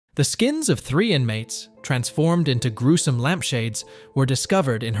The skins of 3 inmates, transformed into gruesome lampshades, were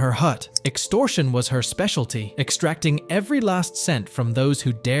discovered in her hut. Extortion was her specialty, extracting every last cent from those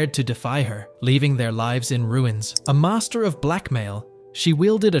who dared to defy her, leaving their lives in ruins. A master of blackmail, she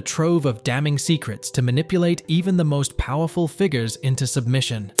wielded a trove of damning secrets to manipulate even the most powerful figures into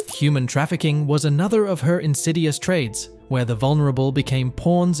submission. Human trafficking was another of her insidious trades, where the vulnerable became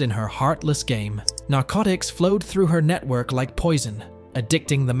pawns in her heartless game. Narcotics flowed through her network like poison,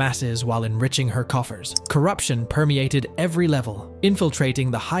 addicting the masses while enriching her coffers. Corruption permeated every level, infiltrating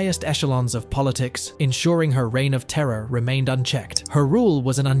the highest echelons of politics, ensuring her reign of terror remained unchecked. Her rule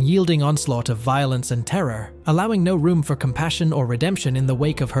was an unyielding onslaught of violence and terror, allowing no room for compassion or redemption in the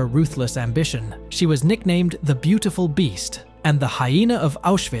wake of her ruthless ambition. She was nicknamed the Beautiful Beast and the Hyena of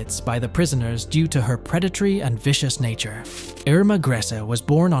Auschwitz by the prisoners due to her predatory and vicious nature. Irma Grese was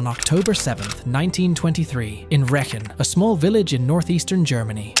born on October 7, 1923, in Rechen, a small village in northeastern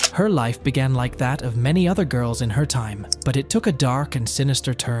Germany. Her life began like that of many other girls in her time, but it took a dark and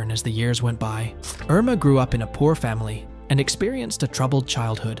sinister turn as the years went by. Irma grew up in a poor family and experienced a troubled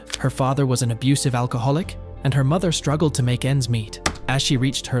childhood. Her father was an abusive alcoholic, and her mother struggled to make ends meet. As she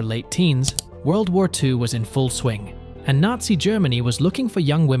reached her late teens, World War II was in full swing, and Nazi Germany was looking for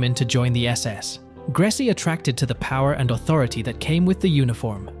young women to join the SS. Grese, attracted to the power and authority that came with the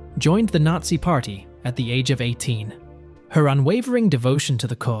uniform, joined the Nazi Party at the age of 18. Her unwavering devotion to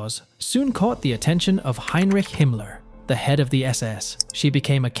the cause soon caught the attention of Heinrich Himmler, the head of the SS. She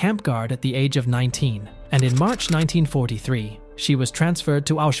became a camp guard at the age of 19, and in March 1943, she was transferred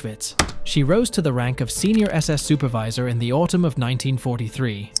to Auschwitz. She rose to the rank of senior SS supervisor in the autumn of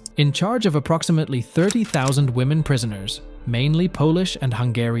 1943, in charge of approximately 30,000 women prisoners, mainly Polish and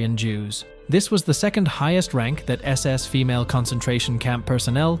Hungarian Jews. This was the second highest rank that SS female concentration camp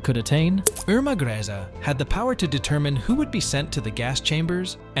personnel could attain. Irma Grese had the power to determine who would be sent to the gas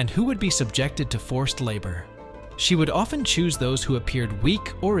chambers and who would be subjected to forced labor. She would often choose those who appeared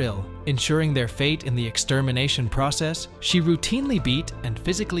weak or ill, ensuring their fate in the extermination process. She routinely beat and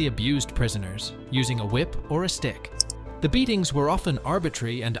physically abused prisoners, using a whip or a stick. The beatings were often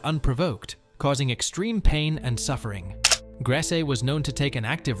arbitrary and unprovoked, causing extreme pain and suffering. Grese was known to take an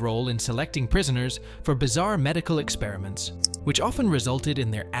active role in selecting prisoners for bizarre medical experiments, which often resulted in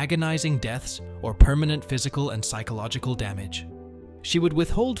their agonizing deaths or permanent physical and psychological damage. She would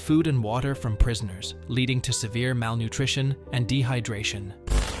withhold food and water from prisoners, leading to severe malnutrition and dehydration.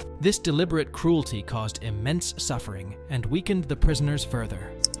 This deliberate cruelty caused immense suffering and weakened the prisoners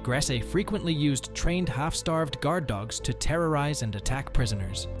further. Grese frequently used trained half-starved guard dogs to terrorize and attack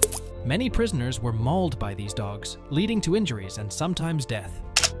prisoners. Many prisoners were mauled by these dogs, leading to injuries and sometimes death.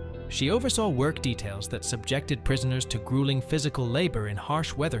 She oversaw work details that subjected prisoners to grueling physical labor in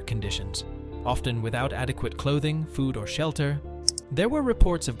harsh weather conditions, often without adequate clothing, food, or shelter. There were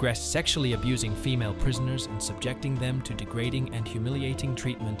reports of Grese sexually abusing female prisoners and subjecting them to degrading and humiliating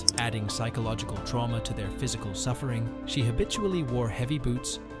treatment, adding psychological trauma to their physical suffering. She habitually wore heavy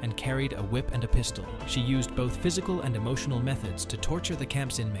boots and carried a whip and a pistol. She used both physical and emotional methods to torture the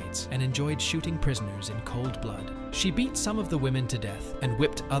camp's inmates and enjoyed shooting prisoners in cold blood. She beat some of the women to death and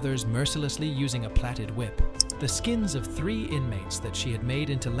whipped others mercilessly using a plaited whip. The skins of 3 inmates that she had made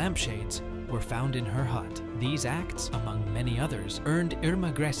into lampshades were found in her hut. These acts, among many others, earned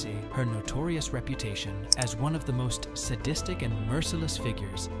Irma Grese her notorious reputation as one of the most sadistic and merciless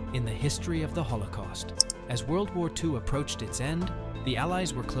figures in the history of the Holocaust. As World War II approached its end, the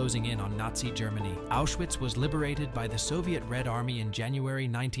Allies were closing in on Nazi Germany. Auschwitz was liberated by the Soviet Red Army in January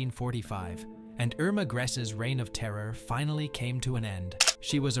 1945, and Irma Grese's reign of terror finally came to an end.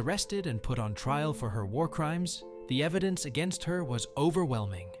 She was arrested and put on trial for her war crimes. The evidence against her was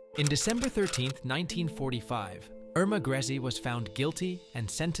overwhelming. In December 13, 1945, Irma Grese was found guilty and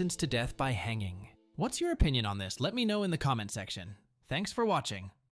sentenced to death by hanging. What's your opinion on this? Let me know in the comment section. Thanks for watching.